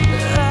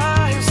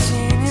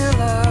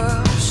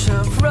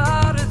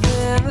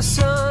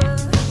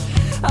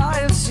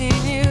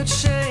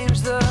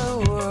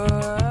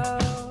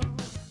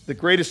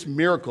greatest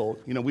miracle,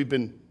 we've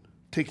been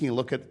taking a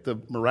look at the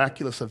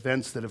miraculous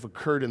events that have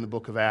occurred in the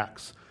book of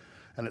Acts.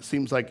 And it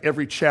seems like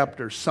every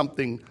chapter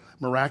something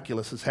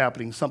miraculous is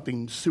happening,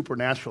 something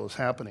supernatural is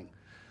happening.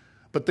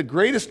 But the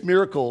greatest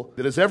miracle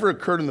that has ever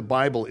occurred in the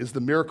Bible is the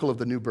miracle of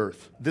the new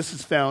birth. This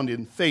is found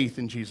in faith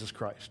in Jesus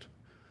Christ.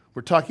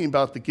 We're talking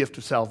about the gift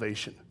of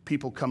salvation,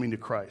 people coming to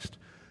Christ,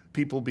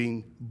 people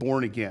being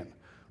born again.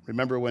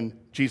 Remember when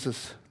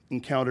Jesus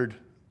encountered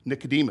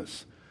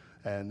Nicodemus,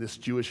 and this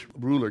Jewish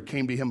ruler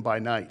came to him by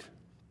night.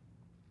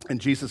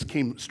 And Jesus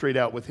came straight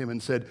out with him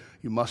and said,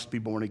 you must be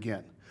born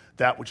again.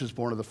 That which is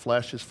born of the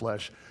flesh is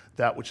flesh.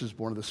 That which is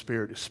born of the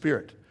Spirit is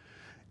spirit.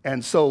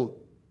 And so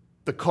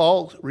the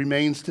call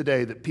remains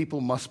today that people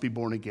must be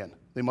born again.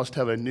 They must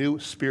have a new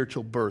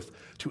spiritual birth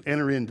to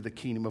enter into the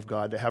kingdom of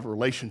God, to have a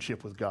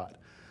relationship with God.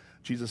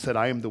 Jesus said,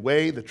 I am the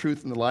way, the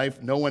truth, and the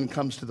life. No one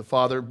comes to the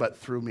Father but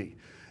through me.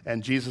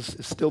 And Jesus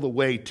is still the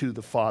way to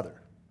the Father.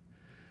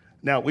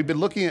 Now, we've been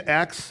looking at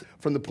Acts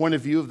from the point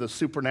of view of the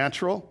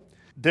supernatural.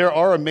 There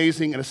are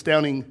amazing and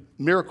astounding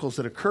miracles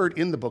that occurred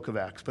in the book of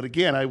Acts. But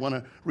again, I want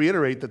to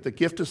reiterate that the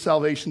gift of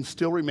salvation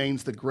still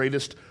remains the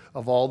greatest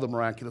of all the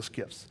miraculous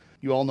gifts.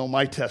 You all know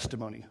my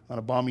testimony. On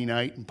a balmy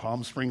night in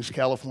Palm Springs,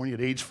 California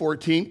at age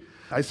 14,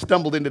 I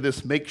stumbled into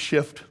this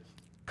makeshift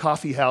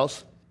coffee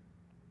house.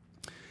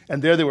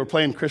 And there they were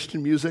playing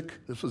Christian music.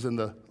 This was in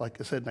like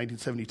I said,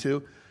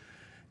 1972.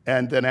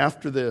 And then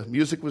after the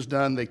music was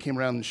done, they came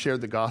around and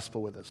shared the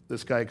gospel with us.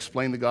 This guy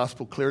explained the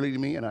gospel clearly to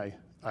me, and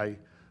I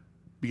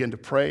began to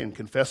pray and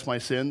confess my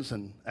sins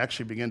and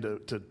actually began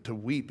to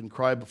weep and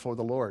cry before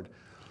the Lord.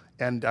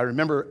 And I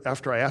remember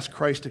after I asked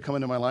Christ to come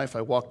into my life,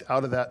 I walked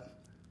out of that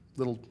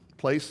little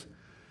place,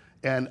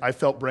 and I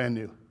felt brand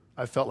new.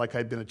 I felt like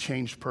I'd been a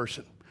changed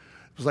person.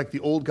 It was like the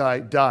old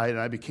guy died, and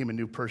I became a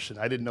new person.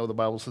 I didn't know the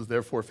Bible says,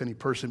 therefore, if any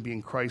person be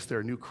in Christ,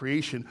 they're a new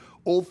creation.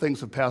 Old things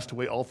have passed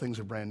away. All things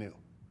are brand new.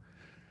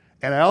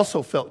 And I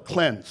also felt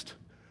cleansed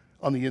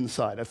on the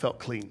inside. I felt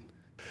clean.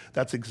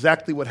 That's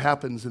exactly what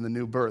happens in the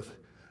new birth.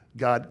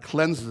 God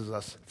cleanses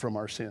us from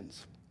our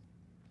sins.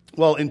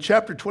 Well, in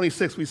chapter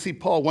 26, we see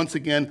Paul once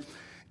again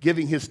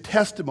giving his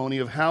testimony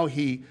of how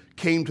he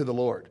came to the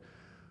Lord.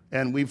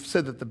 And we've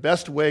said that the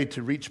best way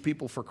to reach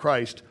people for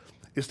Christ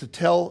is to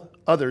tell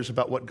others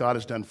about what God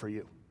has done for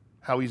you,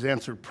 how he's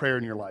answered prayer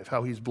in your life,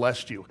 how he's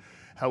blessed you,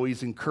 how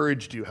he's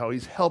encouraged you, how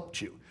he's helped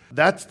you.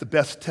 That's the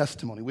best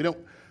testimony. We don't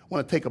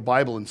want to take a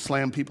Bible and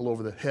slam people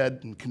over the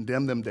head and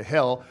condemn them to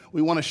hell.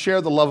 We want to share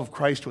the love of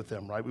Christ with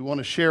them, right? We want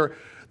to share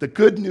the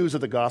good news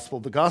of the gospel.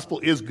 The gospel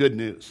is good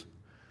news.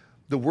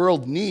 The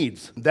world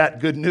needs that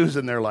good news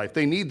in their life.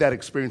 They need that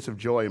experience of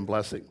joy and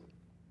blessing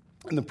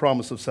and the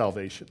promise of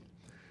salvation.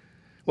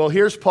 Well,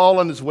 here's Paul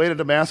on his way to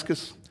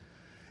Damascus,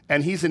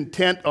 and he's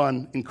intent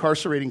on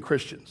incarcerating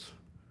Christians.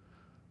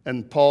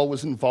 And Paul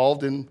was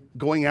involved in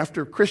going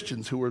after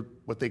Christians who were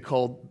what they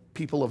called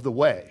people of the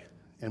way.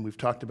 And we've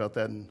talked about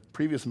that in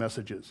previous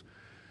messages.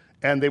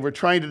 And they were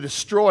trying to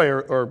destroy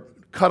or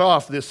cut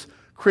off this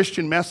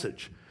Christian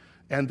message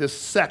and this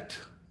sect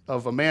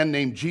of a man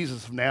named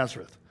Jesus of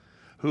Nazareth,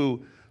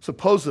 who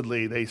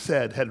supposedly, they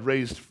said, had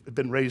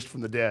been raised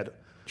from the dead.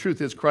 Truth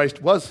is,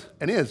 Christ was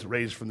and is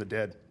raised from the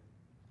dead.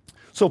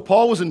 So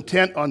Paul was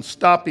intent on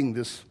stopping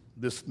this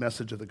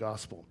message of the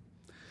gospel.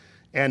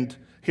 And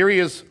here he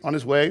is on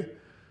his way,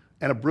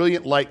 and a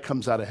brilliant light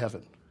comes out of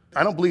heaven.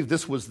 I don't believe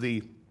this was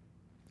the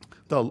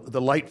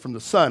light from the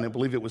sun. I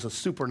believe it was a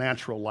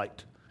supernatural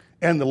light.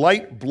 And the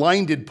light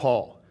blinded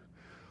Paul.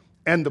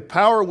 And the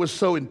power was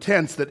so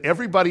intense that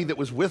everybody that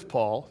was with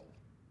Paul,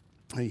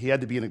 he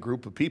had to be in a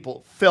group of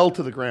people, fell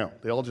to the ground.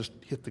 They all just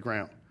hit the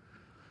ground.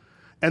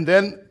 And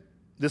then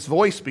this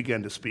voice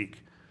began to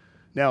speak.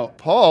 Now,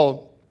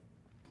 Paul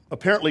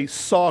apparently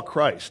saw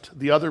Christ.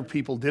 The other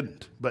people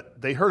didn't.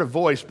 But they heard a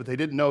voice, but they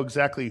didn't know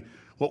exactly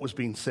what was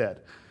being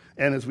said.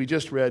 And as we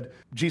just read,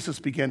 Jesus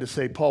began to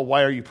say, Paul,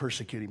 why are you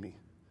persecuting me?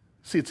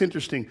 See, it's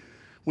interesting.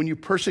 When you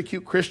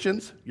persecute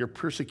Christians, you're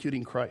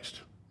persecuting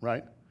Christ,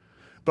 right?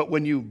 But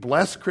when you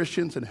bless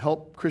Christians and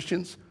help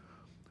Christians,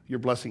 you're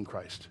blessing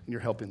Christ and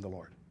you're helping the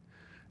Lord.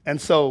 And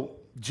so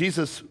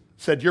Jesus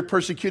said, you're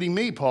persecuting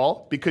me,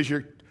 Paul, because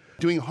you're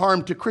doing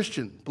harm to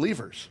Christian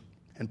believers.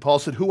 And Paul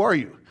said, who are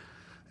you?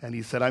 And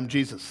he said, I'm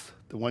Jesus,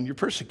 the one you're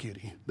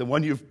persecuting, the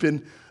one you've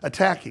been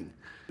attacking.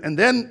 And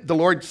then the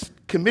Lord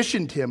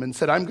commissioned him and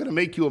said, I'm going to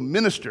make you a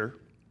minister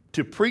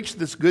to preach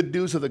this good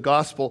news of the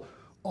gospel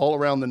all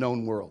around the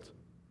known world.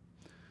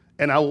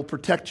 And I will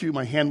protect you,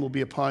 my hand will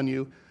be upon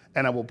you,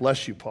 and I will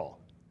bless you, Paul.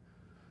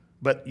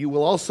 But you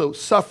will also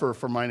suffer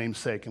for my name's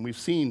sake. And we've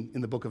seen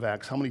in the book of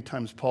Acts how many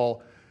times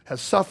Paul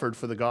has suffered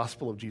for the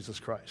gospel of Jesus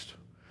Christ.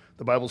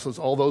 The Bible says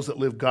all those that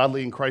live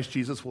godly in Christ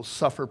Jesus will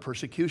suffer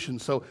persecution.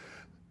 So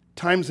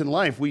times in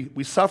life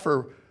we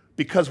suffer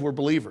because we're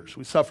believers.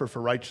 We suffer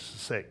for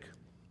righteousness' sake.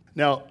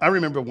 Now, I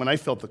remember when I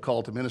felt the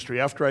call to ministry,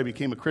 after I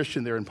became a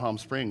Christian there in Palm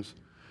Springs,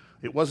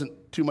 it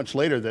wasn't too much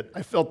later that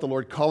I felt the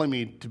Lord calling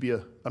me to be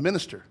a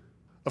minister.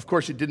 Of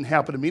course, it didn't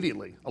happen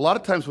immediately. A lot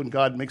of times when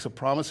God makes a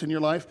promise in your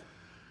life,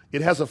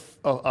 it has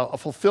a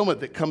fulfillment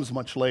that comes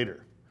much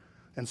later.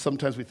 And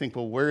sometimes we think,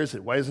 well, where is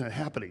it? Why isn't it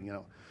happening?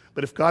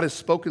 But if God has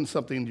spoken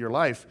something into your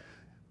life,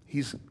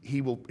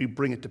 he will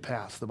bring it to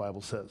pass, the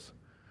Bible says.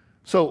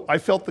 So I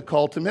felt the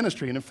call to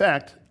ministry. And in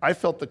fact, I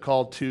felt the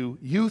call to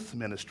youth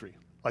ministry,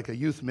 like a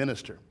youth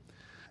minister.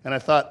 And I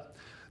thought,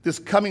 this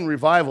coming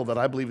revival that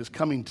I believe is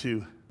coming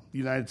to the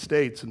United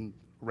States and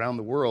around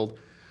the world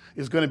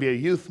is going to be a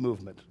youth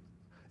movement.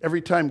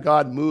 Every time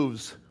God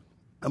moves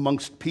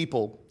amongst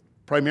people,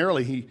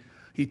 primarily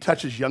he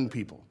touches young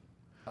people.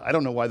 I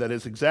don't know why that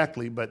is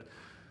exactly, but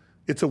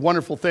it's a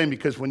wonderful thing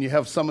because when you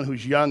have someone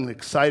who's young and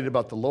excited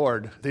about the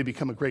Lord, they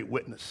become a great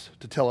witness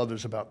to tell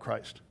others about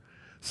Christ.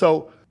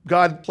 So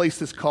God placed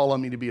this call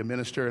on me to be a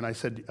minister, and I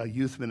said a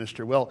youth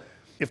minister. Well,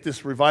 if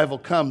this revival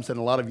comes and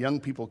a lot of young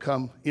people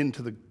come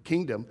into the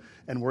kingdom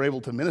and we're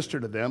able to minister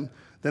to them,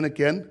 then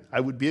again,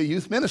 I would be a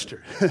youth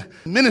minister,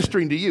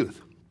 ministering to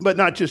youth, but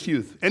not just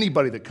youth,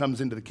 anybody that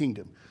comes into the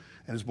kingdom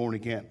and is born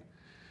again.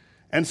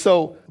 And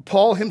so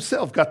Paul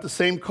himself got the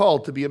same call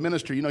to be a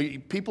minister.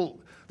 People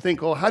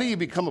think, oh, how do you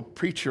become a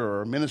preacher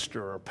or a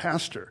minister or a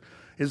pastor?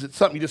 Is it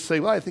something you just say,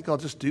 well, I think I'll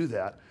just do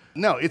that?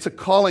 No, it's a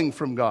calling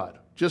from God.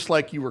 Just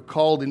like you were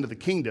called into the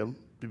kingdom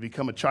to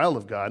become a child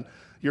of God,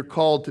 you're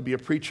called to be a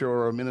preacher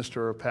or a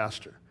minister or a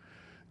pastor.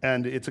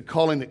 And it's a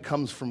calling that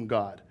comes from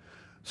God.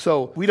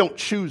 So we don't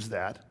choose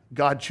that.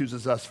 God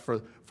chooses us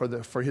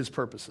for his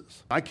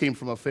purposes. I came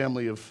from a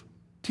family of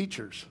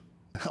teachers.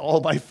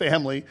 All my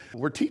family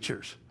were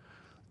teachers.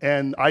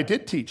 And I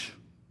did teach,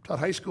 taught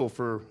high school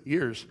for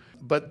years.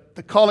 But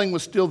the calling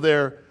was still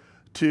there,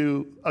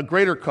 to a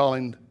greater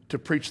calling to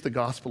preach the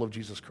gospel of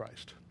Jesus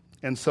Christ.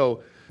 And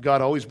so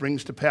God always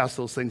brings to pass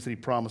those things that he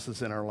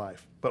promises in our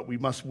life. But we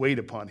must wait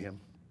upon him.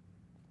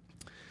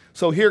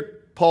 So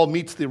here Paul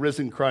meets the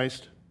risen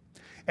Christ,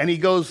 and he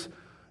goes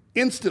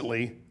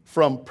instantly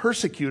from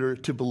persecutor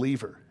to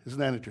believer. Isn't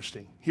that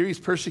interesting? Here he's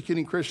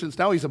persecuting Christians.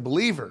 Now he's a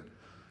believer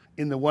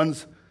in the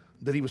ones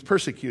that he was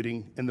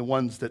persecuting and the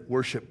ones that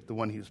worship the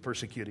one he was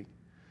persecuting.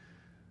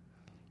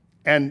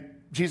 And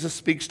Jesus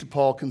speaks to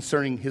Paul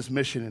concerning his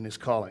mission and his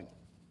calling.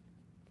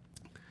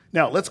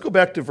 Now, let's go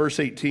back to verse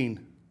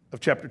 18 of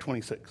chapter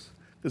 26,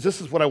 because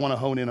this is what I want to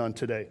hone in on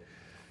today.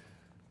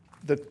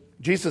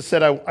 Jesus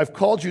said, I've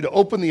called you to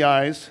open their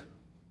eyes,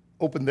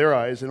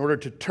 in order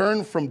to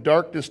turn from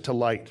darkness to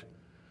light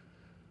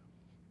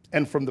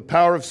and from the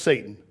power of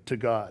Satan to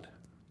God.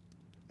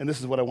 And this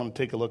is what I want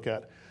to take a look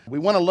at. We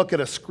want to look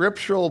at a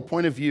scriptural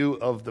point of view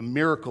of the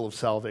miracle of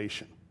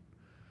salvation.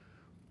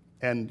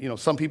 And,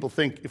 some people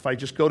think if I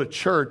just go to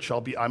church,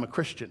 I'm a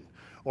Christian.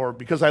 Or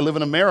because I live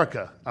in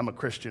America, I'm a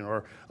Christian.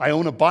 Or I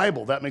own a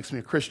Bible, that makes me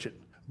a Christian.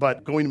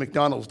 But going to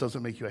McDonald's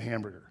doesn't make you a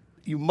hamburger.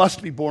 You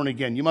must be born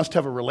again. You must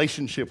have a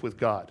relationship with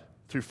God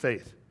through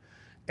faith.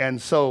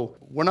 And so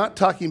we're not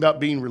talking about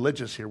being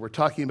religious here. We're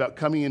talking about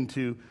coming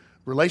into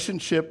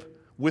relationship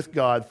with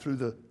God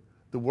through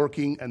the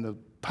working and the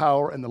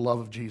power and the love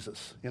of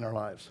Jesus in our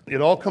lives.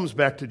 It all comes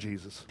back to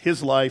Jesus,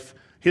 his life,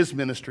 his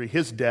ministry,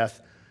 his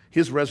death,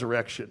 his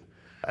resurrection.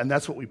 And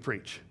that's what we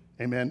preach.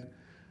 Amen?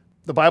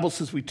 The Bible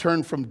says we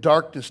turn from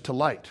darkness to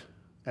light.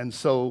 And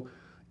so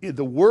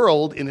the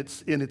world in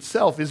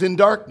itself is in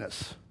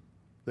darkness.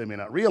 They may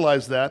not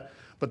realize that,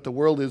 but the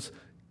world is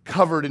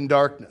covered in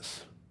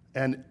darkness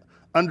and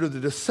under the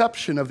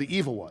deception of the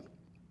evil one,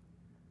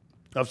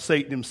 of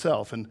Satan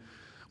himself. And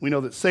we know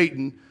that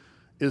Satan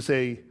is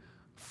a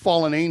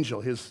fallen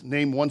angel. His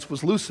name once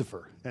was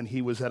Lucifer, and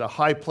he was at a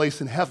high place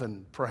in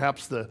heaven,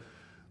 perhaps the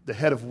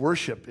head of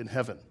worship in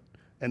heaven.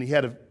 And he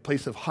had a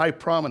place of high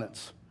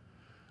prominence.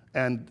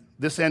 And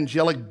this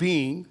angelic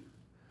being,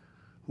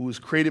 who was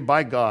created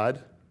by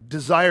God,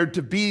 desired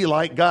to be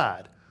like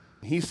God.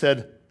 He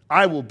said,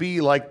 I will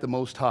be like the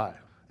Most High.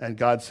 And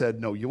God said,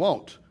 no, you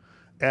won't.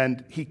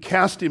 And he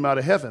cast him out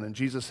of heaven. And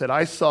Jesus said,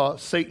 I saw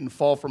Satan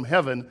fall from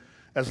heaven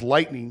as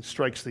lightning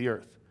strikes the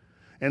earth.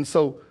 And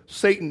so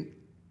Satan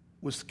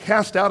was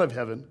cast out of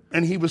heaven,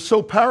 and he was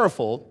so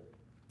powerful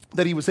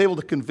that he was able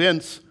to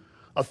convince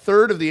a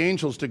third of the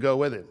angels to go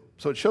with him.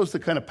 So it shows the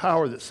kind of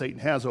power that Satan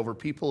has over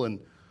people and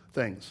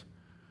things.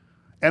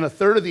 And a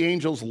third of the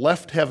angels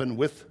left heaven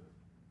with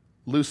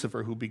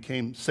Lucifer, who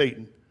became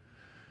Satan,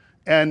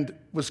 and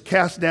was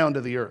cast down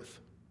to the earth.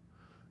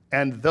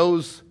 And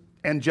those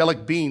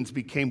angelic beings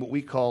became what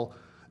we call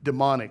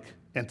demonic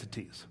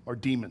entities or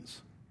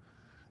demons.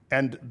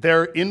 And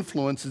their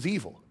influence is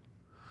evil.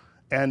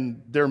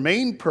 And their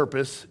main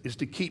purpose is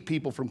to keep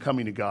people from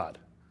coming to God.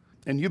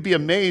 And you'd be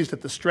amazed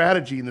at the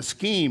strategy and the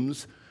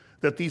schemes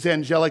that these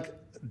angelic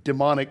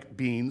demonic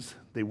beings,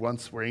 they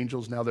once were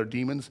angels, now they're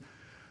demons,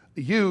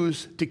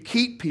 use to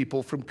keep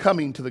people from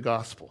coming to the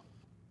gospel,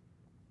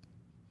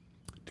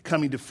 to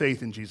coming to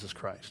faith in Jesus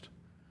Christ.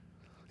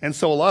 And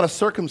so a lot of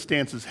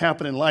circumstances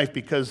happen in life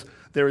because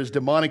there is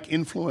demonic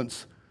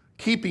influence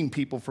keeping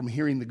people from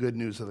hearing the good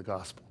news of the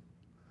gospel.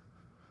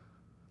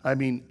 I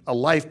mean, a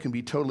life can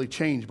be totally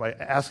changed by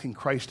asking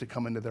Christ to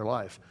come into their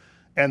life.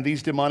 And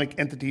these demonic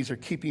entities are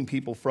keeping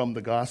people from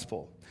the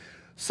gospel.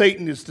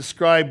 Satan is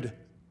described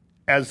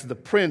as the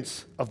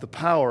prince of the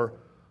power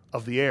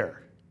of the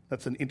air.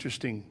 That's an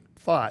interesting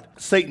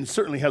thought. Satan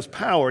certainly has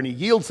power, and he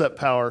yields that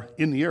power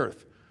in the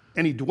earth.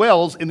 And he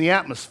dwells in the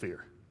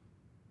atmosphere.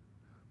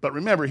 But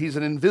remember, these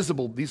are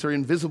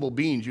invisible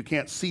beings. You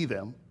can't see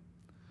them.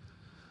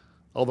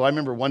 Although I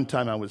remember one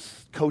time I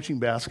was coaching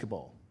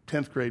basketball,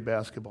 10th grade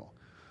basketball,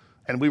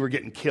 and we were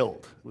getting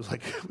killed. It was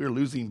like we were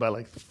losing by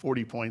like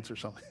 40 points or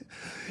something.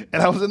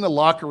 And I was in the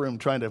locker room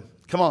trying to,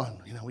 come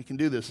on, we can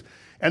do this.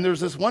 And there was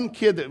this one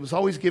kid that was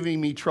always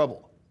giving me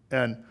trouble.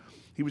 And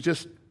he was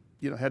just,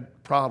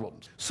 had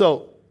problems.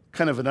 So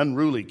kind of an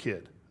unruly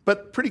kid,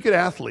 but pretty good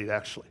athlete,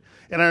 actually.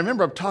 And I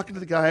remember I'm talking to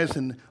the guys,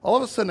 and all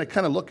of a sudden I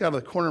kind of look out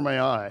of the corner of my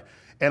eye,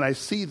 and I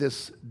see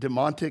this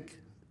demonic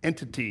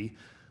entity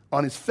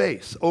on his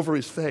face, over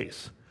his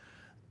face.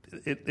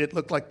 It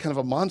looked like kind of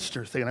a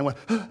monster thing. And I went,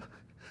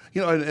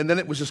 and then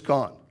it was just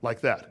gone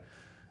like that.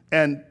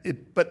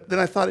 But then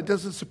I thought, it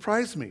doesn't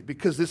surprise me,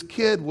 because this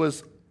kid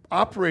was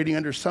operating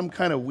under some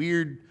kind of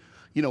weird,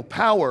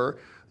 power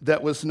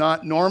that was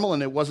not normal,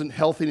 and it wasn't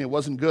healthy, and it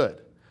wasn't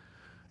good.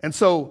 And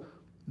so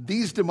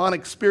these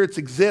demonic spirits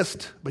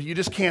exist, but you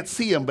just can't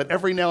see them. But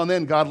every now and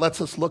then, God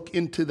lets us look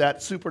into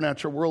that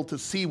supernatural world to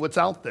see what's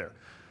out there.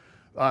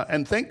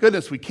 And thank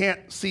goodness we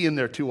can't see in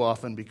there too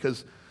often,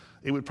 because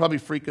it would probably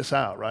freak us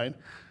out, right?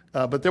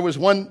 But there was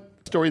one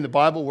story in the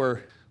Bible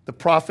where the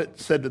prophet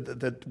said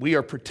that we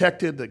are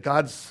protected, that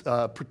God's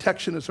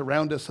protection is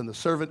around us, and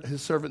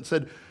his servant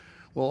said,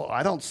 well,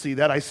 I don't see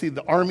that. I see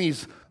the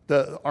armies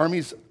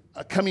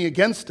coming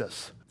against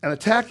us and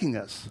attacking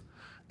us.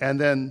 And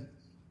then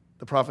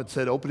the prophet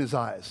said, open his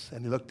eyes.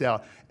 And he looked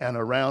out, and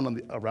around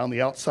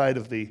the outside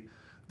of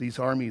these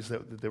armies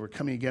that they were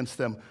coming against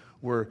them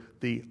were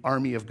the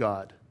army of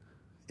God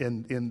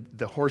in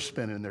the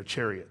horsemen in their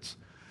chariots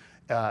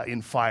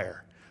in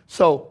fire.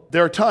 So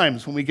there are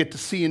times when we get to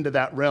see into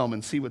that realm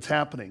and see what's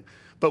happening.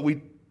 But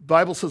the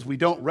Bible says we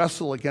don't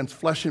wrestle against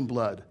flesh and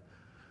blood,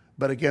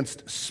 but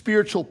against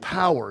spiritual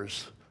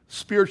powers,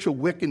 spiritual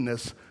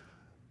wickedness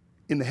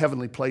in the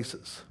heavenly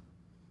places.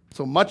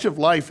 So much of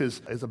life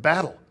is a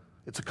battle.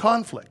 It's a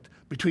conflict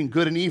between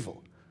good and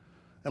evil.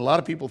 And a lot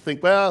of people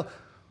think, well,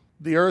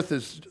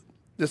 this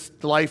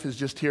life is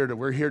just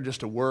we're here just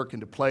to work and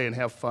to play and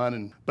have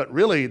fun. But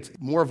really, it's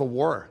more of a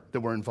war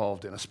that we're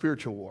involved in, a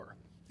spiritual war.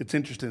 It's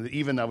interesting that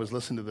even I was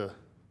listening to the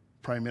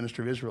Prime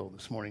Minister of Israel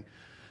this morning,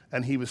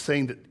 and he was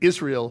saying that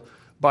Israel,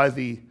 by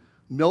the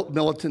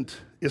militant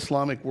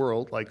Islamic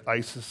world, like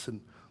ISIS and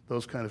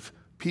those kind of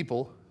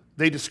people,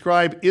 they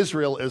describe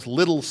Israel as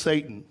little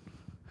Satan,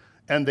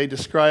 and they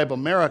describe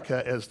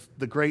America as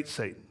the great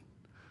Satan.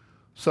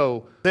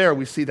 So there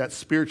we see that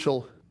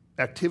spiritual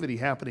activity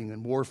happening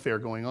and warfare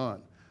going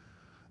on.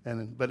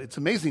 But it's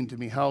amazing to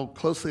me how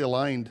closely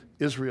aligned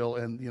Israel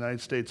and the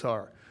United States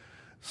are.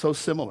 So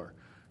similar.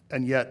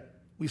 And yet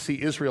we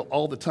see Israel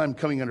all the time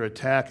coming under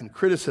attack and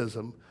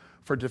criticism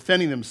for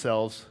defending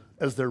themselves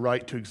as their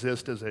right to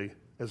exist as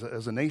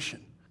a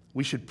nation.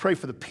 We should pray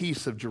for the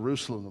peace of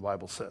Jerusalem, the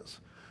Bible says,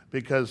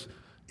 because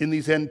in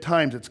these end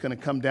times it's going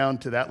to come down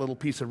to that little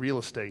piece of real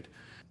estate,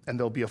 and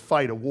there'll be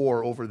a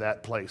war over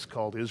that place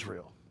called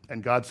Israel.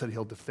 And God said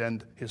he'll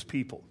defend his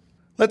people.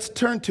 Let's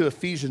turn to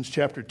Ephesians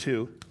chapter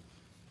 2.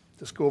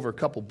 Just go over a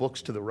couple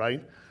books to the right.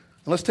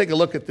 And let's take a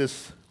look at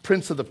this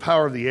prince of the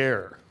power of the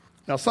air.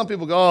 Now, some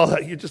people go,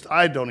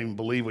 I don't even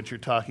believe what you're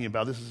talking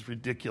about. This is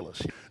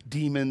ridiculous.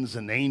 Demons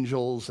and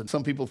angels. And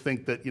some people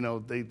think that,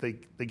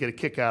 they get a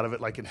kick out of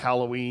it, like in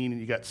Halloween,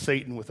 and you got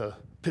Satan with a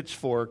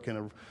pitchfork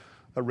and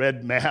a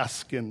red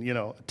mask and,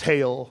 a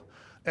tail.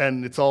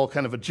 And it's all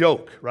kind of a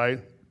joke, right?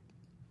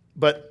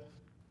 But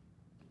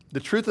the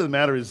truth of the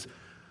matter is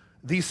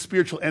these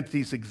spiritual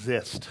entities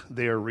exist.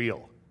 They are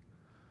real.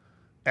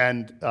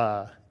 And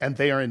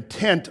they are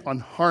intent on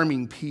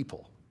harming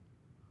people.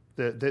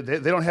 They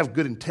don't have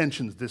good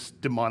intentions, these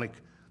demonic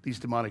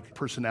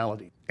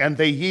personality. And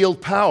they yield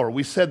power.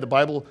 We said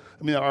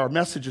our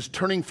message is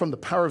turning from the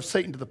power of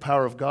Satan to the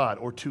power of God,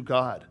 or to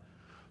God.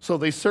 So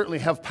they certainly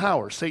have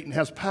power. Satan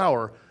has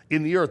power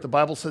in the earth. The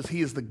Bible says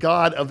he is the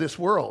God of this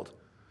world.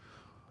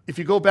 If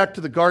you go back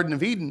to the Garden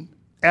of Eden,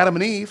 Adam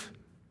and Eve,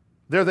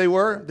 there they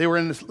were. They were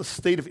in a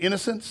state of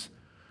innocence,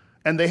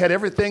 and they had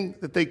everything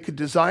that they could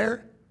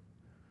desire.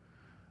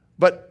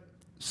 But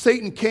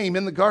Satan came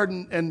in the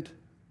garden and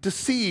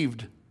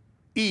deceived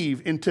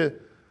Eve into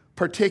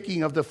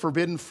partaking of the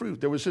forbidden fruit.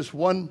 There was just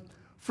one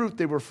fruit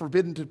they were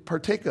forbidden to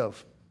partake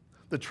of,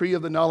 the tree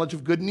of the knowledge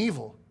of good and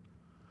evil.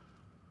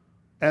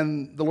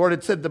 And the Lord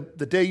had said,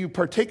 the day you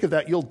partake of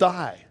that, you'll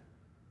die.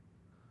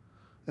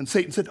 And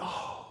Satan said,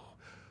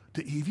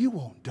 to Eve, you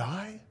won't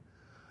die.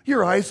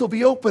 Your eyes will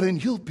be open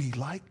and you'll be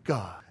like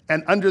God.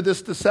 And under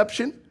this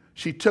deception,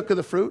 she took of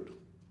the fruit.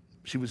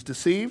 She was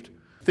deceived,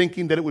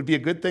 thinking that it would be a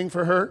good thing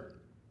for her.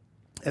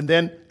 And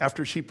then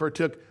after she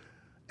partook,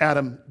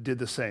 Adam did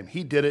the same.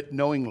 He did it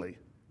knowingly,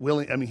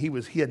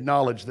 he had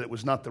knowledge that it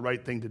was not the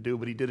right thing to do,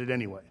 but he did it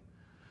anyway.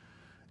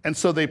 And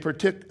so they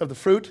partook of the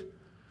fruit,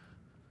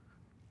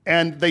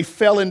 and they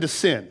fell into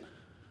sin.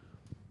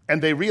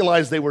 And they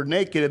realized they were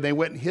naked, and they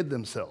went and hid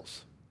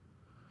themselves.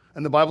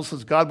 And the Bible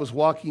says God was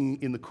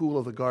walking in the cool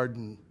of the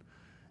garden,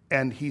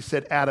 and he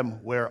said,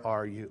 Adam, where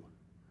are you?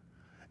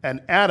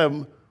 And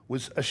Adam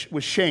was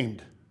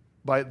shamed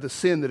by the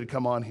sin that had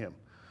come on him.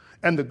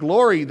 And the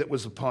glory that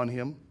was upon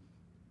him,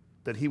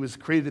 that he was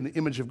created in the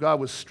image of God,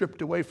 was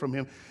stripped away from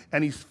him.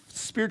 And he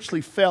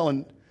spiritually fell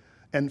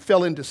and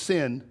fell into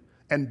sin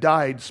and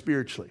died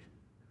spiritually.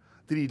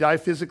 Did he die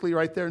physically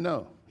right there?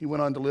 No. He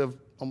went on to live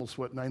almost,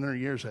 900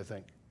 years, I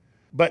think.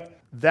 But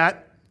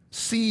that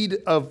seed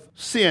of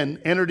sin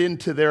entered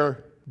into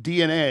their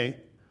DNA,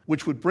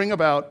 which would bring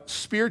about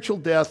spiritual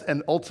death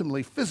and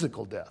ultimately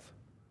physical death.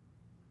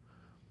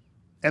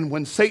 And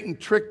when Satan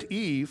tricked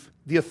Eve,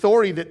 the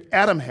authority that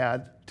Adam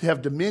had to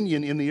have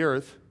dominion in the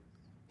earth,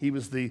 he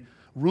was the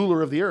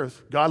ruler of the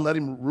earth. God let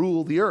him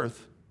rule the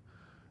earth.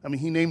 I mean,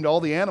 he named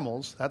all the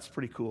animals. That's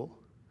pretty cool.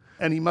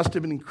 And he must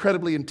have been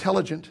incredibly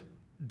intelligent.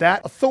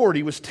 That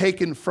authority was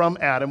taken from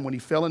Adam when he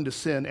fell into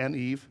sin, and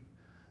Eve,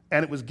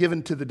 and it was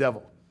given to the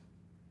devil,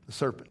 the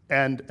serpent.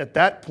 And at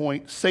that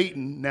point,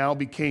 Satan now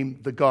became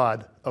the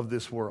god of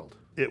this world.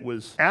 It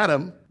was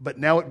Adam, but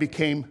now it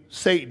became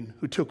Satan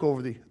who took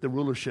over the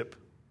rulership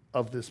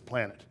of this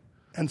planet.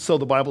 And so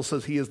the Bible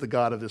says he is the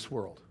god of this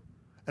world.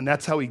 And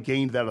that's how he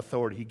gained that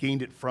authority. He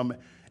gained it from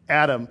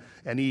Adam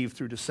and Eve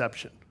through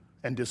deception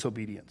and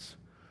disobedience.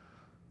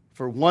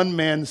 For one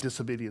man's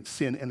disobedience,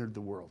 sin entered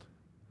the world.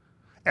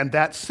 And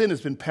that sin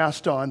has been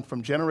passed on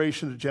from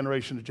generation to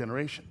generation to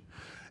generation.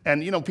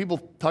 And, people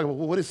talk about,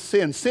 well, what is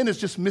sin? Sin is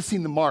just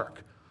missing the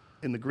mark.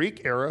 In the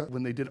Greek era,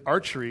 when they did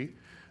archery,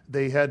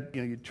 they had,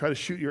 you try to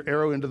shoot your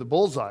arrow into the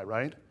bullseye,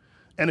 right?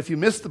 And if you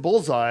missed the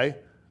bullseye,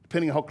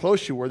 depending on how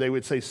close you were, they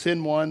would say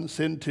sin 1,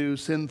 sin 2,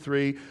 sin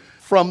 3,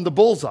 from the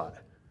bullseye.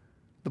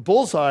 The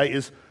bullseye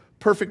is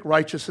perfect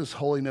righteousness,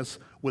 holiness,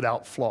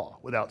 without flaw,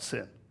 without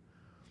sin.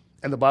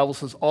 And the Bible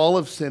says all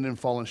have sinned and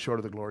fallen short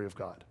of the glory of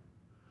God.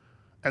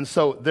 And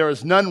so there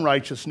is none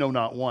righteous, no,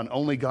 not one.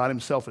 Only God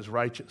himself is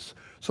righteous.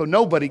 So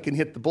nobody can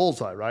hit the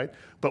bullseye, right?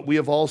 But we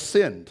have all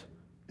sinned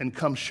and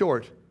come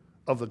short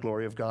of the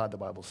glory of God, the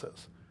Bible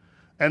says.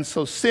 And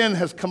so sin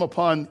has come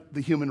upon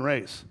the human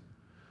race.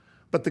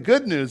 But the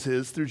good news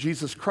is, through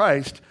Jesus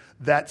Christ,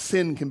 that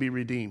sin can be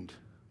redeemed.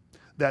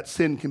 That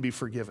sin can be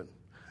forgiven.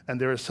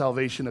 And there is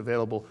salvation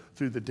available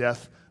through the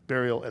death,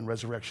 burial, and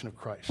resurrection of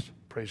Christ.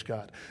 Praise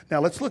God. Now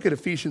let's look at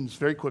Ephesians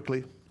very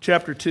quickly.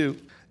 Chapter 2.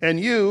 And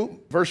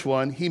you, verse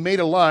 1, he made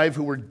alive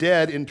who were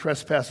dead in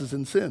trespasses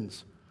and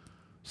sins.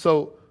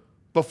 So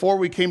before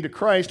we came to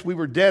Christ, we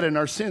were dead in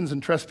our sins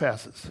and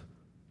trespasses,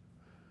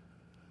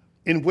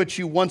 in which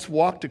you once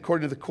walked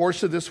according to the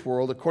course of this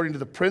world, according to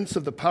the prince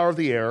of the power of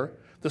the air,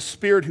 the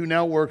spirit who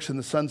now works in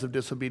the sons of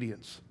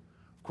disobedience.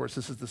 Of course,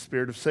 this is the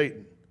spirit of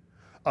Satan,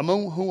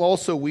 among whom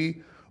also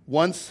we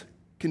once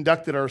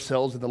conducted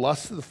ourselves in the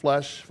lusts of the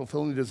flesh,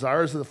 fulfilling the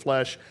desires of the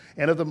flesh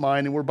and of the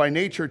mind, and were by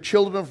nature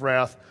children of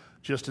wrath,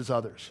 just as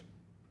others.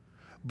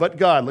 But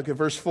God, look at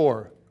verse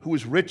 4, who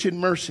is rich in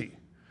mercy,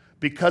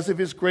 because of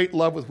his great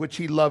love with which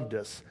he loved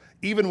us,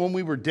 even when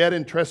we were dead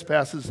in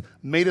trespasses,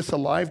 made us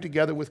alive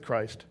together with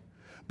Christ.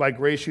 By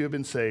grace you have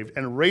been saved,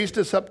 and raised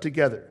us up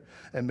together,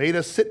 and made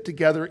us sit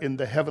together in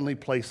the heavenly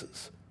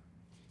places,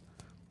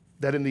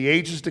 that in the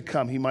ages to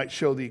come he might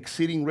show the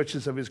exceeding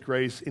riches of his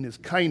grace in his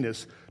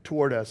kindness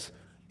toward us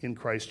in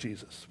Christ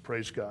Jesus.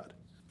 Praise God.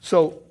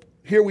 So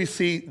here we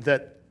see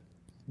that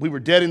we were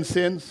dead in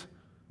sins,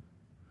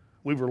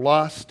 we were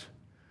lost,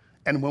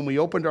 and when we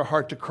opened our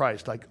heart to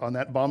Christ, like on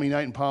that balmy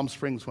night in Palm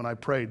Springs when I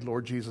prayed,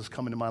 Lord Jesus,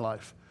 come into my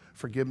life,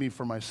 forgive me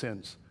for my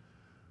sins.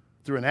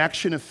 Through an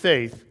action of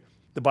faith,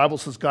 the Bible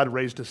says God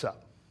raised us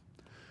up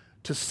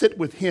to sit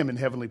with him in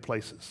heavenly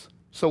places.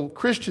 So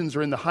Christians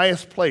are in the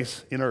highest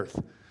place in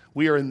earth.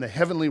 We are in the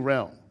heavenly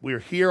realm. We are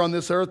here on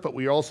this earth, but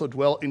we also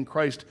dwell in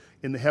Christ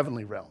in the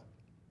heavenly realm.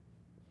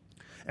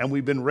 And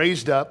we've been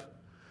raised up,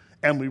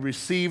 and we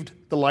received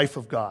the life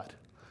of God.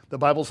 The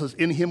Bible says,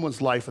 in him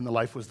was life, and the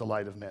life was the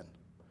light of men.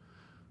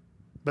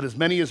 But as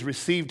many as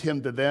received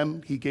him, to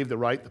them he gave the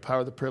right, the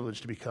power, the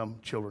privilege to become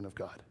children of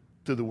God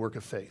through the work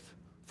of faith.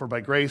 For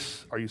by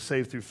grace are you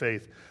saved through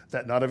faith,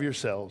 that not of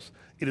yourselves.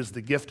 It is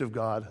the gift of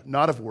God,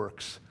 not of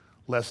works,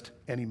 lest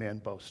any man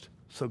boast.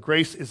 So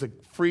grace is a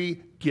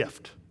free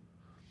gift.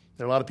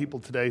 There are a lot of people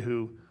today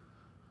who,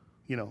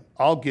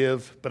 I'll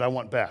give, but I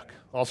want back.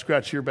 I'll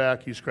scratch your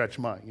back, you scratch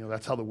mine.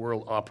 That's how the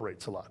world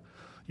operates a lot.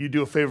 You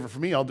do a favor for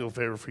me, I'll do a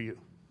favor for you.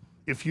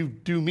 If you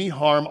do me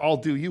harm, I'll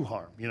do you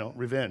harm,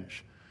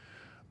 revenge.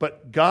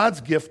 But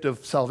God's gift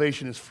of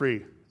salvation is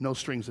free, no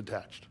strings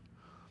attached.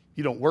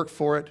 You don't work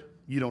for it,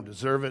 you don't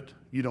deserve it,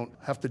 you don't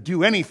have to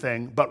do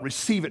anything but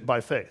receive it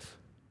by faith.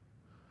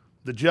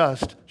 The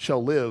just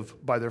shall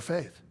live by their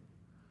faith.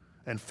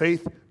 And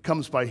faith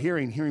comes by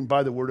hearing, hearing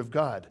by the word of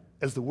God.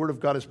 As the word of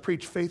God is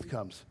preached, faith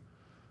comes.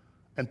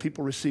 And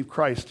people receive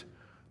Christ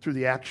through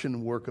the action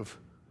and work of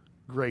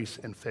grace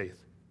and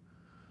faith.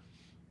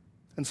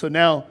 And so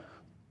now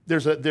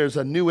there's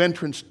a new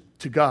entrance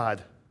to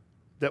God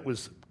that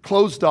was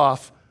closed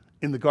off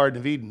in the Garden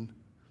of Eden.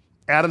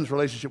 Adam's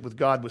relationship with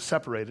God was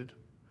separated.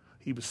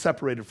 He was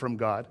separated from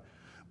God.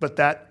 But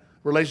that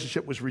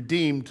relationship was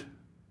redeemed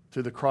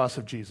through the cross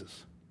of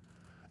Jesus.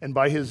 And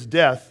by his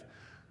death,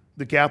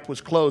 the gap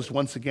was closed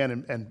once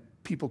again, and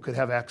people could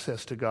have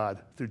access to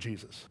God through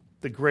Jesus.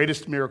 The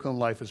greatest miracle in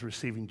life is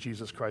receiving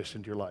Jesus Christ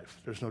into your life.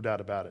 There's no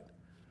doubt about it.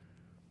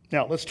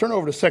 Now, let's turn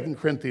over to 2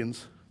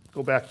 Corinthians.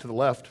 Go back to the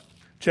left.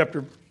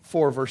 Chapter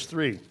 4, verse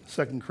 3.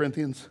 2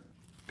 Corinthians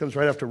comes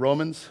right after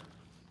Romans.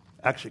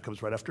 Actually, it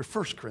comes right after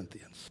 1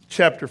 Corinthians.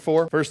 Chapter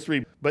 4, verse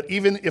 3. But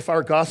even if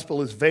our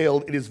gospel is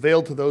veiled, it is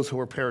veiled to those who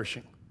are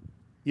perishing.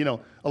 You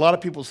know, a lot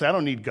of people say, I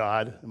don't need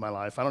God in my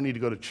life. I don't need to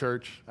go to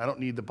church. I don't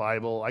need the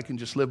Bible. I can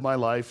just live my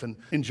life and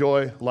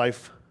enjoy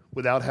life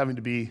without having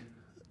to be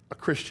a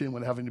Christian,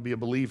 without having to be a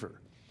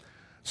believer.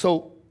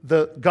 So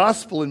the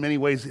gospel in many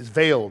ways is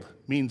veiled,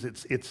 means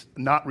it's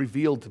not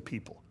revealed to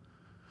people.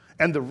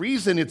 And the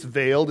reason it's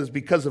veiled is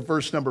because of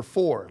verse number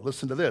 4.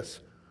 Listen to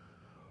this.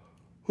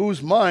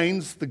 Whose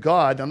minds the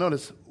God, now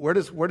notice, where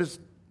does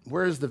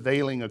the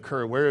veiling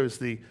occur? Where's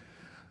the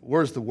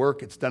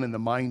work? It's done in the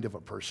mind of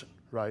a person,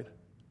 right?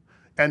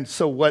 And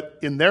so what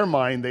in their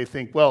mind they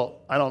think, well,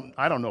 I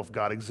don't know if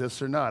God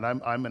exists or not.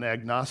 I'm an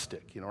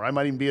agnostic, or I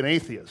might even be an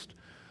atheist.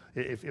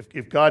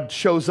 If God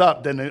shows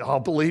up, then I'll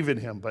believe in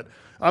him. But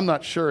I'm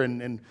not sure.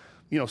 And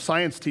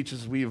science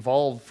teaches we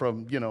evolved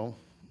from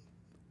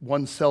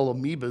one-cell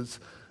amoebas,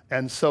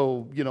 and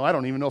so I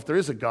don't even know if there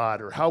is a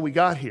God or how we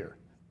got here.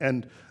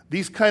 And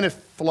these kind of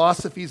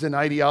philosophies and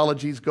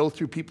ideologies go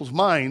through people's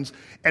minds,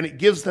 and it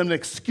gives them an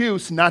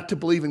excuse not to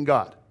believe in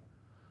God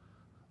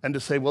and to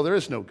say, well, there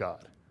is no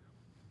God.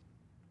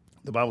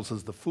 The Bible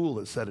says the fool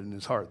has said in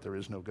his heart, there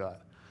is no God.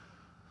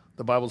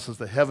 The Bible says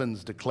the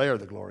heavens declare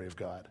the glory of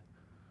God.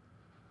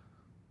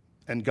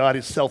 And God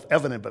is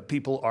self-evident, but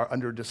people are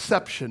under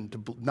deception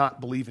to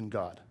not believe in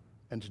God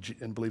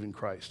and believe in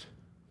Christ.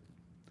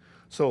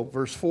 So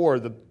verse 4,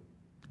 the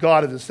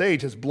God of this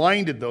age has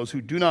blinded those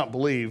who do not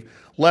believe,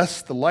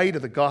 lest the light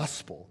of the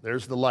gospel,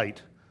 there's the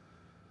light,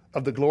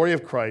 of the glory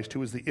of Christ,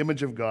 who is the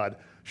image of God,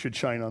 should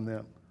shine on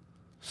them.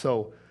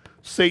 So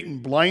Satan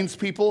blinds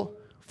people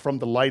from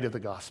the light of the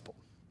gospel.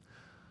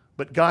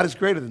 But God is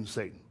greater than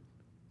Satan.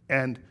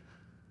 And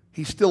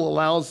he still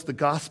allows the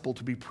gospel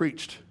to be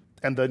preached.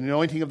 And the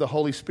anointing of the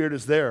Holy Spirit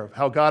is there.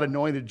 How God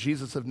anointed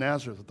Jesus of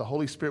Nazareth with the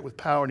Holy Spirit with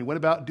power. And he went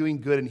about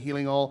doing good and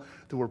healing all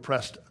that were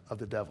oppressed of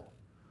the devil.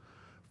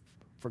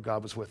 For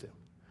God was with him.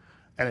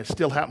 And it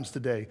still happens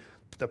today.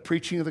 The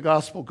preaching of the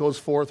gospel goes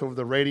forth over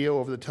the radio,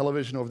 over the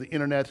television, over the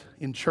internet,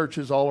 in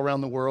churches all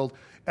around the world.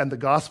 And the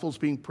gospel is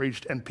being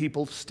preached, and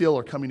people still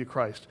are coming to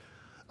Christ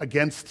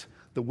against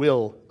the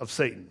will of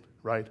Satan,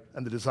 right?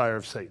 And the desire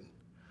of Satan.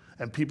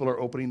 And people are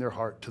opening their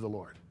heart to the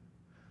Lord.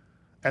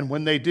 And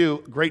when they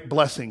do, great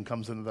blessing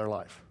comes into their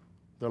life.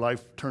 Their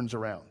life turns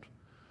around.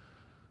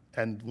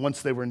 And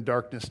once they were in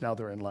darkness, now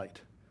they're in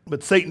light.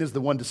 But Satan is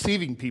the one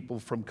deceiving people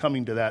from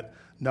coming to that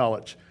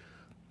knowledge.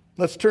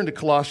 Let's turn to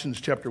Colossians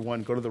chapter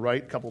 1. Go to the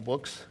right, a couple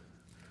books.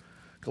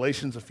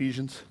 Galatians,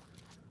 Ephesians,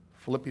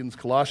 Philippians,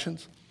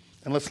 Colossians.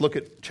 And let's look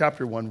at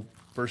chapter 1,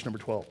 verse number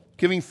 12.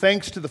 Giving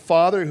thanks to the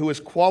Father who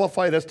has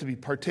qualified us to be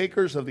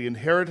partakers of the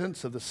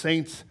inheritance of the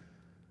saints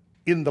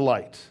in the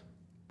light.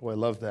 Boy, I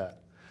love that.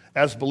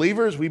 As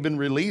believers, we've been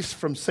released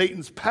from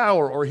Satan's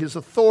power or his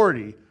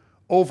authority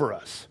over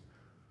us.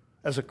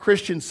 As a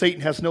Christian,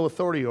 Satan has no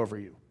authority over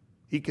you.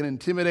 He can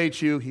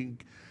intimidate you.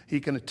 He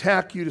can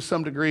attack you to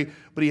some degree,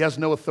 but he has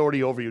no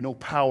authority over you, no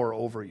power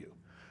over you.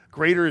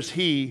 Greater is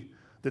he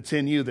that's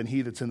in you than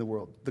he that's in the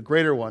world. The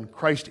greater one,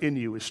 Christ in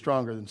you, is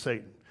stronger than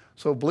Satan.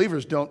 So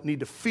believers don't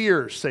need to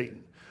fear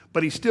Satan,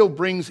 but he still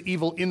brings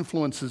evil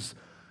influences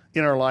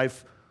in our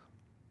life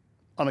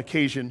on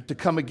occasion to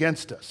come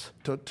against us,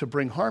 to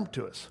bring harm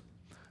to us,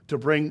 to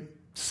bring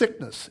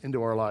sickness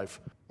into our life,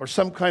 or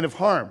some kind of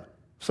harm,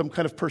 some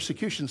kind of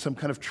persecution, some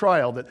kind of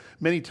trial that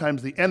many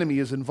times the enemy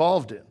is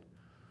involved in.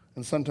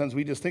 And sometimes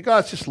we just think,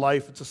 it's just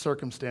life, it's a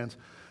circumstance.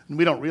 And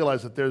we don't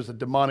realize that there's a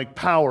demonic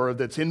power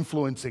that's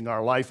influencing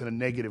our life in a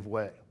negative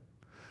way.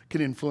 It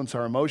can influence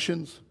our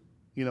emotions,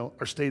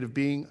 our state of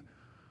being.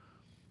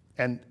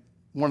 And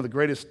one of the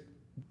greatest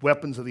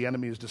weapons of the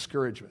enemy is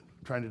discouragement,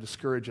 trying to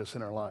discourage us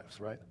in our lives,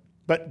 right?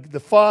 But the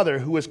Father,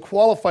 who has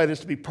qualified us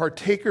to be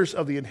partakers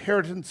of the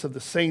inheritance of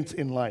the saints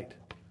in light.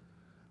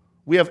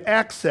 We have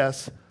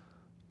access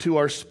to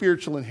our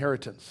spiritual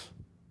inheritance.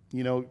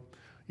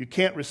 You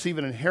can't receive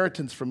an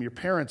inheritance from your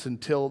parents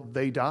until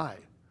they die.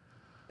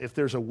 If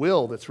there's a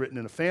will that's written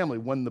in a family,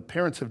 when the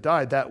parents have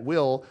died, that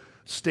will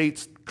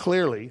states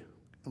clearly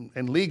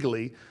and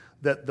legally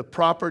that the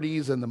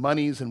properties and the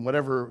monies and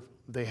whatever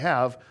they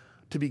have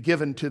to be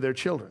given to their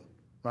children,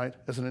 right,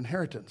 as an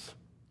inheritance.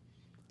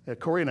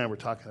 Corey and I were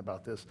talking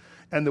about this.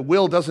 And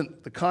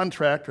the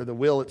contract or the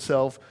will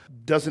itself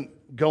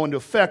doesn't go into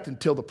effect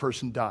until the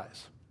person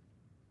dies.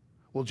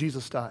 Well,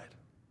 Jesus died.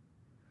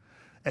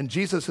 And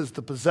Jesus is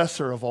the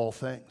possessor of all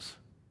things.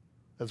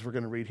 As we're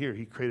going to read here,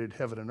 he created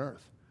heaven and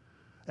earth.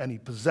 And he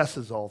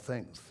possesses all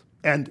things.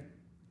 And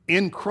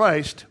in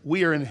Christ,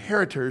 we are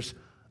inheritors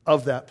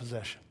of that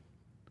possession.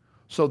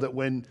 So that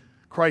when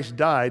Christ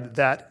died,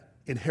 that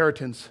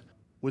inheritance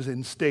was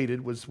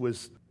instated,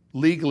 was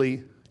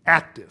legally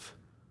active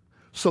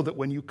so that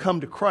when you come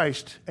to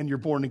Christ and you're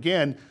born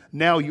again,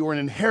 now you are an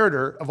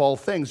inheritor of all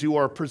things. You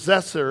are a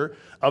possessor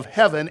of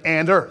heaven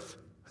and earth.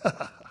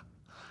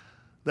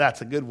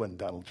 That's a good one,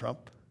 Donald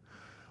Trump.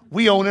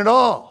 We own it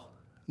all.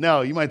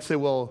 Now, you might say,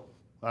 well,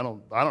 I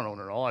don't own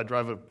it all. I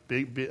drive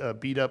a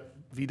beat up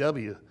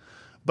VW.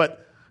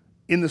 But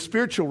in the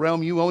spiritual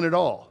realm, you own it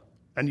all,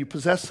 and you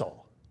possess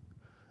all.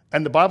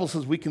 And the Bible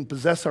says we can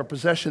possess our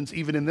possessions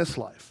even in this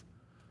life.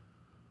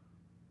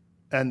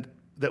 And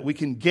that we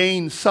can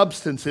gain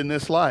substance in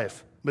this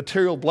life,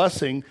 material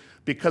blessing,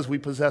 because we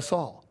possess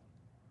all.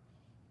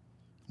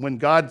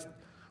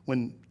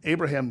 When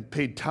Abraham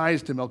paid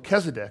tithes to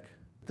Melchizedek,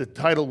 the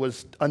title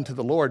was unto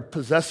the Lord,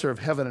 possessor of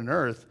heaven and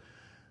earth.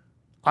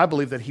 I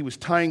believe that he was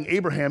tying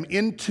Abraham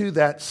into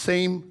that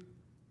same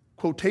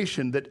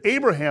quotation, that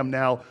Abraham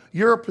now,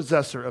 you're a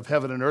possessor of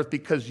heaven and earth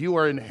because you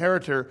are an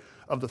inheritor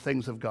of the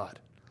things of God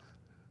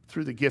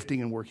through the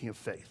gifting and working of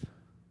faith.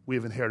 We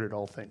have inherited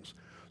all things.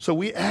 So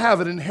we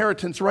have an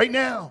inheritance right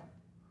now.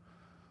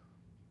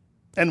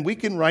 And we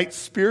can write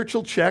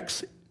spiritual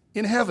checks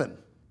in heaven.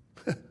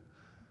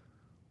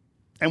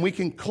 And we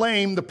can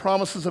claim the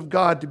promises of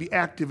God to be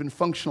active and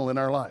functional in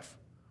our life.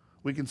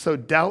 We can sow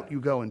doubt, you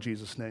go in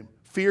Jesus' name.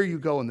 Fear, you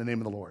go in the name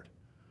of the Lord.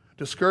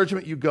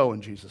 Discouragement, you go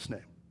in Jesus'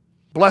 name.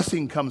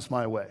 Blessing comes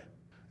my way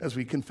as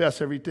we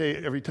confess every day,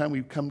 every time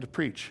we come to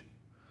preach,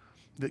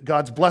 that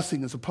God's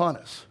blessing is upon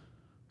us,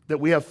 that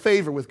we have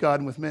favor with God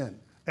and with men.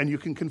 And you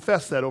can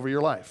confess that over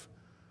your life.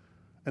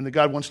 And that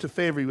God wants to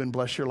favor you and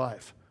bless your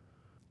life.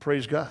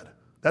 Praise God.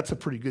 That's a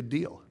pretty good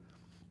deal.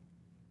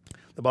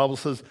 The Bible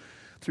says,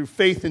 through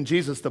faith in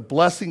Jesus, the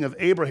blessing of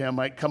Abraham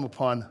might come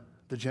upon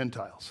the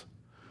Gentiles.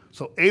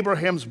 So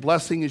Abraham's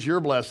blessing is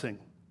your blessing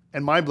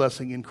and my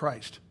blessing in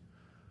Christ.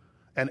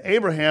 And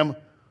Abraham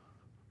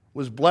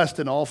was blessed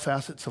in all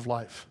facets of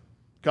life.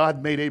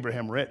 God made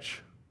Abraham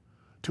rich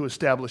to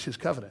establish his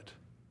covenant.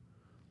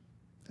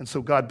 And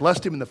so God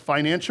blessed him in the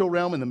financial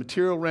realm, in the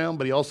material realm,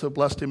 but he also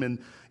blessed him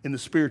in the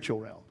spiritual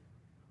realm.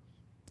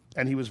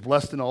 And he was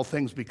blessed in all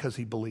things because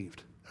he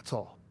believed. That's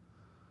all.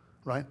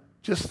 Right?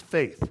 Just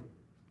faith.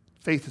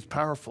 Faith is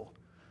powerful.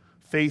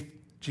 Faith,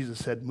 Jesus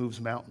said, moves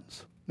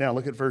mountains. Now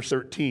look at verse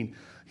 13.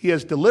 He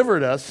has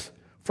delivered us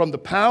from the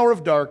power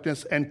of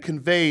darkness and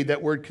conveyed,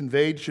 that word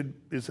conveyed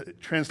is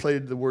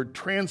translated the word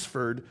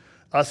transferred,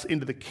 us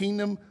into the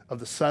kingdom of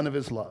the Son of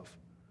his love.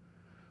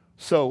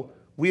 So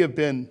we have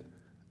been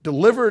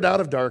delivered out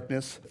of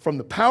darkness, from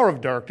the power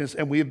of darkness,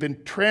 and we have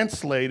been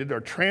translated or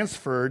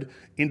transferred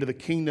into the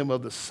kingdom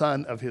of the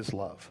Son of his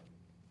love.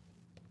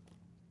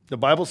 The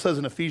Bible says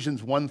in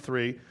Ephesians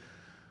 1:3,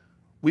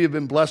 we have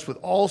been blessed with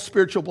all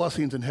spiritual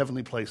blessings in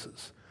heavenly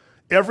places.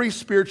 Every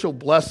spiritual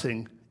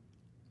blessing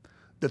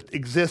that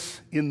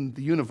exists in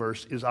the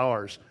universe is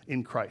ours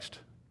in Christ,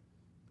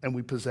 and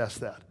we possess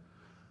that.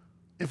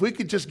 If we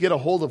could just get a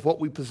hold of what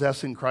we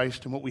possess in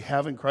Christ and what we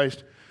have in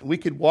Christ, we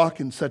could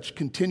walk in such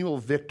continual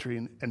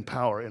victory and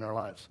power in our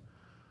lives.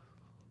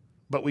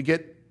 But we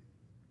get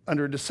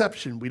under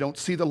deception. We don't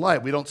see the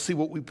light. We don't see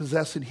what we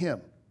possess in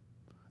him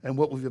and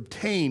what we've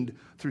obtained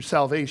through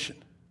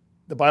salvation.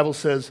 The Bible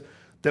says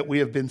that we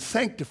have been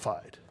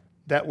sanctified.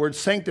 That word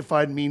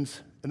sanctified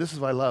means, and this is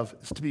what I love,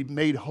 is to be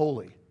made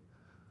holy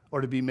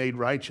or to be made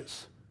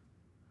righteous.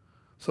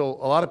 So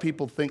a lot of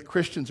people think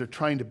Christians are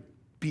trying to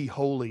be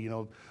holy,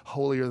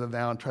 holier than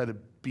thou, and try to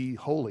be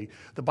holy.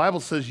 The Bible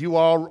says you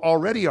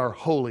already are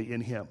holy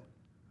in him.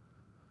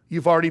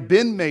 You've already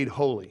been made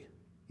holy.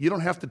 You don't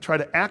have to try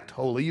to act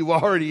holy. You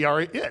already are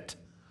it.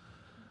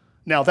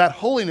 Now that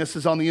holiness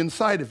is on the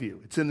inside of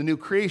you. It's in the new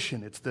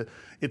creation. It's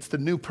the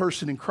new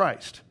person in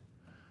Christ.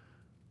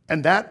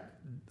 And that,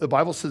 the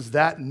Bible says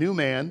that new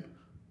man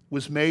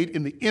was made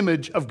in the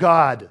image of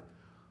God.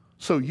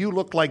 So you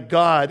look like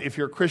God if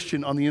you're a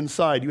Christian on the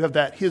inside. You have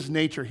that, his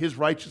nature, his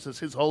righteousness,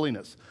 his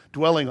holiness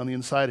dwelling on the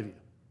inside of you.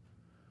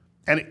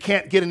 And it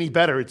can't get any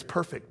better. It's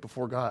perfect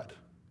before God.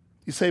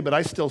 You say, but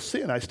I still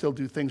sin. I still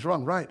do things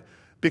wrong. Right.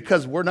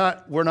 Because we're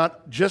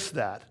not just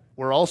that.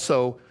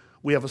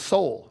 We have a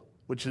soul,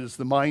 which is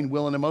the mind,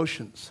 will, and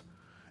emotions.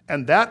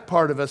 And that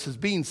part of us is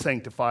being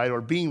sanctified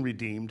or being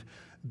redeemed,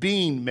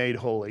 being made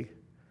holy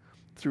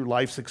through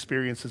life's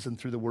experiences and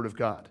through the Word of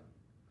God.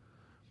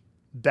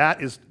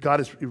 That is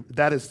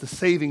the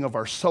saving of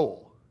our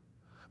soul.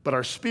 But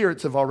our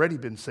spirits have already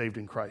been saved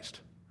in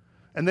Christ.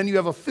 And then you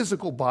have a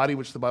physical body,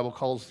 which the Bible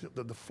calls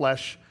the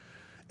flesh.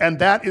 And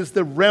that is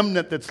the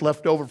remnant that's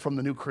left over from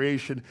the new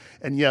creation.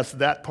 And yes,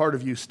 that part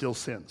of you still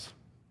sins.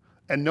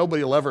 And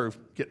nobody will ever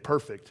get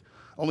perfect.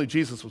 Only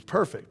Jesus was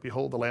perfect.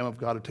 Behold, the Lamb of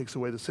God who takes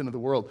away the sin of the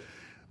world.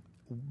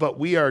 But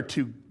we are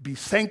to be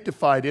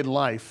sanctified in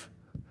life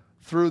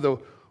through the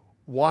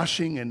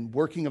washing and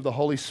working of the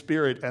Holy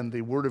Spirit and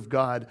the Word of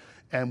God,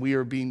 and we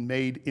are being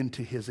made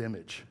into his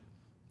image.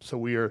 So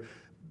we are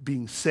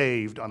being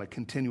saved on a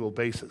continual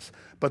basis.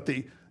 But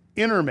the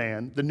inner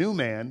man, the new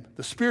man,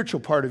 the spiritual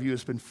part of you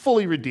has been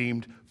fully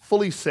redeemed,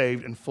 fully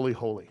saved, and fully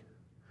holy.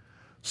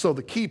 So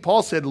the key,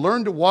 Paul said,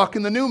 learn to walk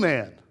in the new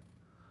man.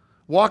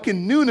 Walk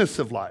in newness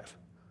of life.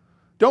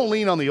 Don't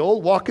lean on the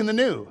old, walk in the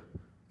new.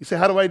 You say,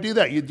 how do I do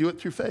that? You do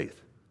it through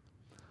faith.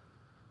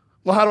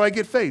 Well, how do I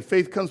get faith?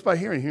 Faith comes by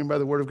hearing by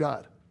the word of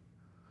God.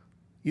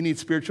 You need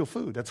spiritual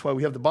food. That's why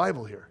we have the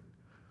Bible here.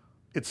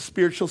 It's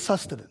spiritual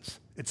sustenance.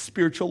 It's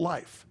spiritual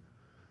life.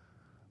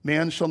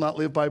 Man shall not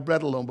live by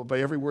bread alone, but by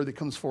every word that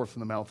comes forth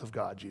from the mouth of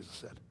God, Jesus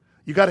said.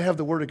 You got to have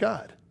the word of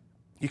God.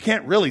 You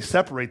can't really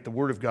separate the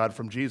word of God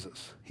from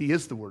Jesus. He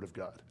is the word of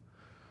God.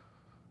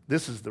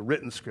 This is the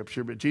written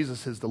scripture, but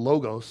Jesus is the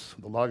logos,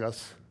 the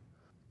logos.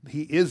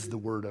 He is the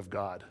word of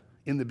God.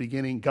 In the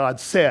beginning, God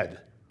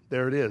said.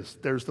 There it is.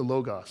 There's the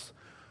logos,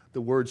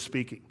 the word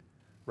speaking,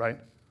 right?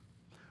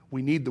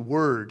 We need the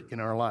word in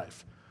our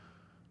life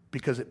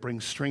because it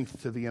brings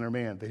strength to the inner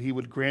man, that he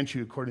would grant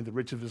you, according to the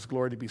riches of his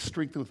glory, to be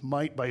strengthened with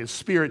might by his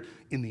spirit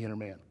in the inner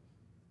man.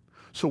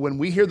 So when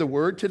we hear the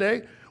word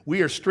today,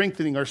 we are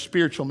strengthening our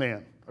spiritual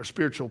man, our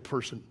spiritual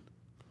person,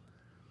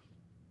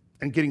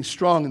 and getting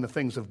strong in the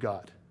things of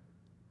God.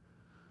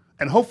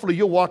 And hopefully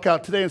you'll walk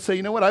out today and say,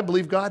 you know what, I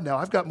believe God now.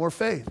 I've got more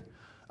faith.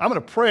 I'm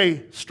going to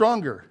pray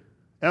stronger,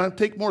 and I'm going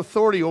to take more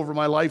authority over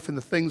my life and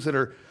the things that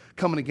are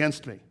coming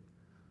against me.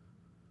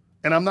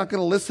 And I'm not going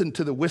to listen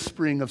to the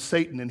whispering of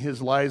Satan and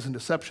his lies and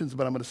deceptions,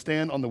 but I'm going to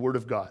stand on the word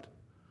of God.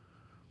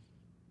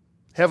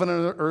 Heaven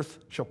and earth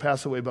shall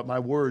pass away, but my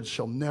words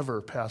shall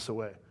never pass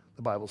away,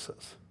 the Bible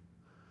says.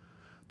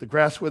 The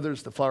grass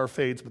withers, the flower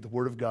fades, but the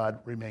word of God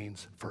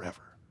remains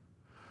forever.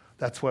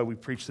 That's why we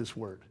preach this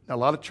word. Now, a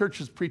lot of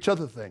churches preach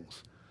other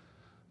things,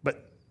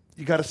 but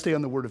you got to stay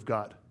on the word of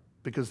God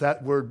because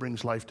that word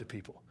brings life to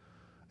people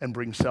and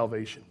brings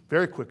salvation.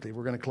 Very quickly,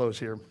 we're going to close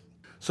here.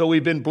 So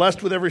we've been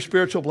blessed with every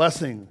spiritual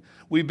blessing.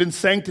 We've been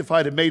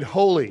sanctified and made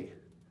holy.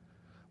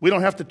 We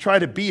don't have to try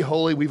to be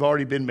holy. We've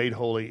already been made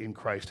holy in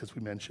Christ, as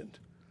we mentioned.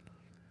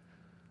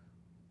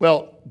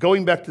 Well,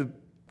 going back to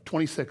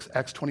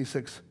Acts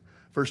 26,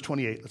 verse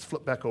 28. Let's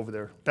flip back over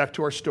there. Back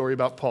to our story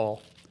about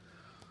Paul.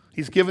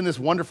 He's given this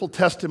wonderful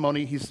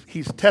testimony.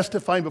 He's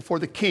testifying before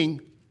the king,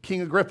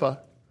 King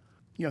Agrippa.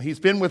 You know, he's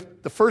been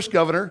with the first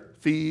governor,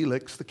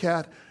 Felix the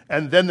cat,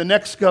 and then the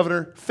next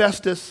governor,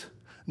 Festus.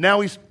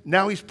 Now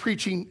he's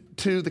preaching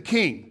to the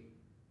king,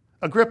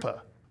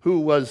 Agrippa, who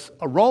was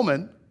a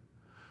Roman,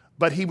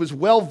 but he was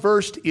well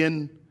versed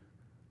in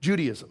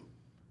Judaism.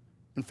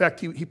 In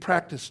fact, he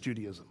practiced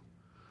Judaism.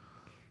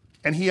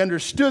 And he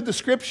understood the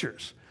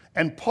scriptures.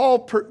 And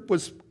Paul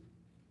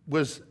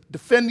was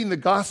defending the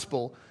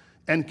gospel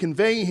and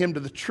conveying him to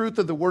the truth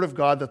of the word of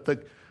God, that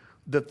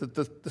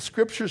the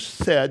scriptures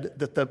said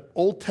that the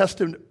Old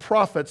Testament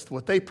prophets,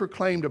 what they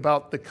proclaimed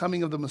about the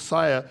coming of the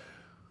Messiah,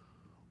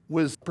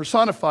 was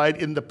personified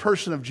in the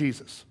person of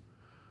Jesus.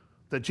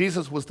 That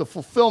Jesus was the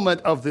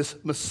fulfillment of this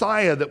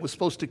Messiah that was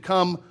supposed to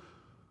come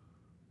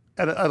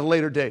at a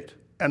later date.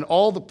 And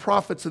all the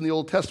prophets in the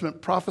Old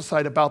Testament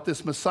prophesied about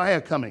this Messiah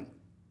coming.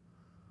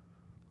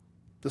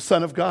 The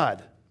Son of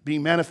God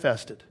being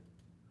manifested.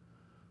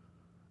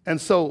 And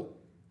so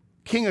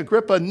King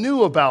Agrippa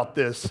knew about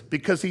this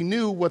because he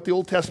knew what the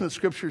Old Testament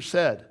scriptures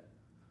said.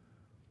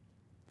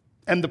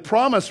 And the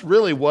promise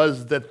really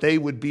was that they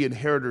would be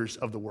inheritors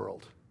of the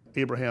world.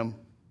 Abraham,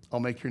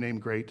 I'll make your name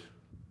great.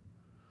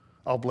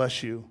 I'll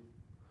bless you.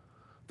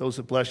 Those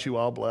that bless you,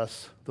 I'll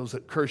bless. Those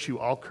that curse you,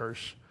 I'll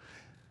curse.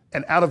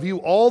 And out of you,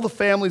 all the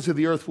families of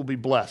the earth will be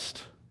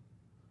blessed.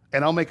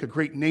 And I'll make a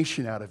great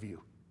nation out of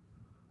you.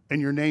 And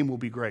your name will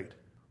be great.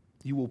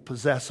 You will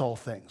possess all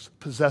things,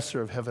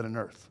 possessor of heaven and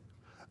earth.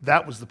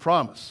 That was the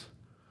promise.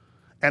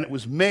 And it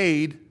was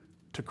made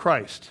to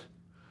Christ.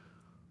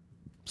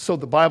 So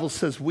the Bible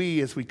says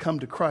as we come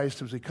to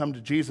Christ, as we come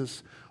to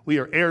Jesus, we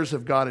are heirs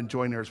of God and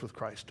joint heirs with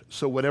Christ.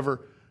 So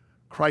whatever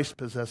Christ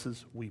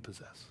possesses, we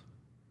possess.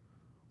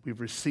 We've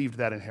received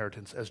that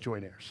inheritance as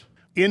joint heirs.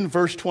 In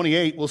verse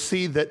 28, we'll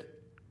see that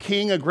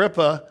King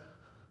Agrippa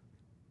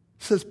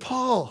says,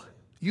 Paul,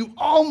 you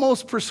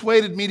almost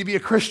persuaded me to be a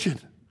Christian.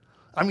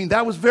 I mean,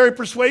 that was very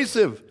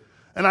persuasive.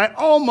 And I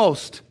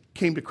almost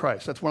came to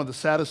Christ. That's one of the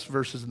saddest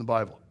verses in the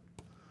Bible.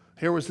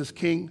 Here was this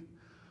king,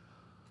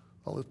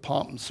 all the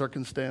pomp and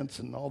circumstance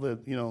and all the,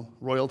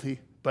 royalty,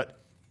 but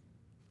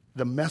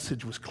the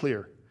message was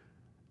clear.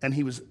 And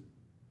he was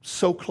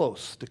so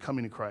close to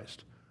coming to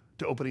Christ,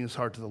 to opening his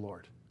heart to the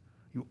Lord.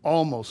 You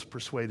almost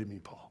persuaded me,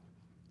 Paul.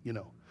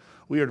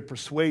 We are to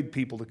persuade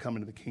people to come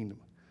into the kingdom.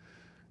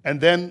 And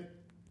then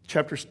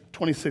chapter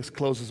 26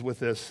 closes with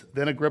this.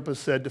 Then Agrippa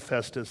said to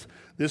Festus,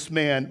 this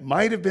man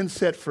might have been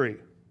set free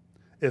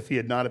if he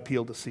had not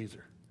appealed to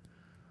Caesar.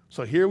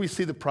 So here we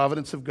see the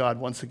providence of God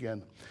once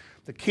again.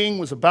 The king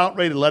was about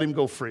ready to let him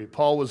go free.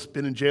 Paul has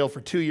been in jail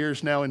for 2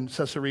 years now in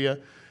Caesarea,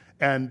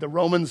 and the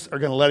Romans are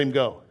going to let him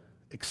go,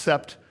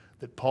 except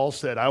that Paul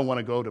said, I want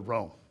to go to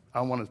Rome.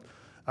 I want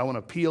to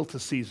appeal to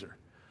Caesar.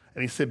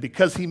 And he said,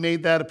 because he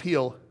made that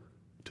appeal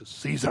to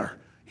Caesar,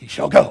 he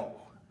shall go.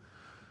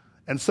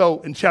 And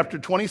so in chapter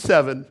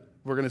 27,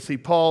 we're going to see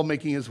Paul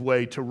making his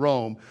way to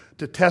Rome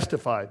to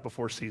testify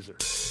before Caesar.